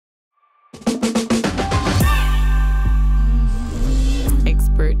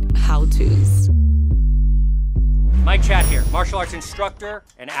choose. Mike Chat here, martial arts instructor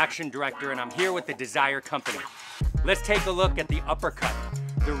and action director, and I'm here with the Desire Company. Let's take a look at the uppercut.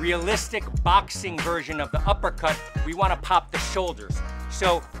 The realistic boxing version of the uppercut, we want to pop the shoulders.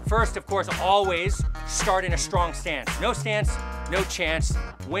 So first, of course, always start in a strong stance. No stance, no chance.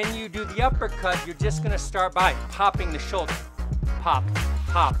 When you do the uppercut, you're just gonna start by popping the shoulder. Pop,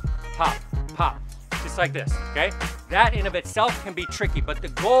 pop, pop, pop. Just like this, okay? That in of itself can be tricky, but the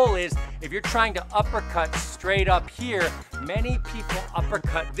goal is, if you're trying to uppercut straight up here, many people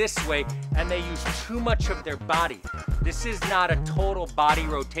uppercut this way and they use too much of their body. This is not a total body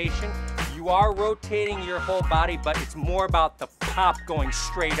rotation. You are rotating your whole body, but it's more about the pop going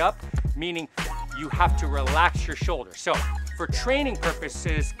straight up, meaning you have to relax your shoulder. So for training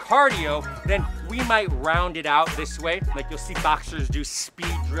purposes, cardio, then we might round it out this way. Like you'll see boxers do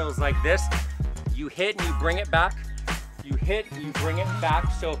speed drills like this. You hit and you bring it back. You hit and you bring it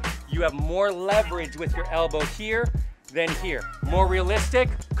back. So you have more leverage with your elbow here than here. More realistic,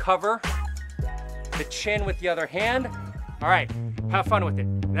 cover the chin with the other hand. All right, have fun with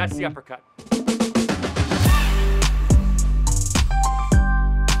it. That's the uppercut.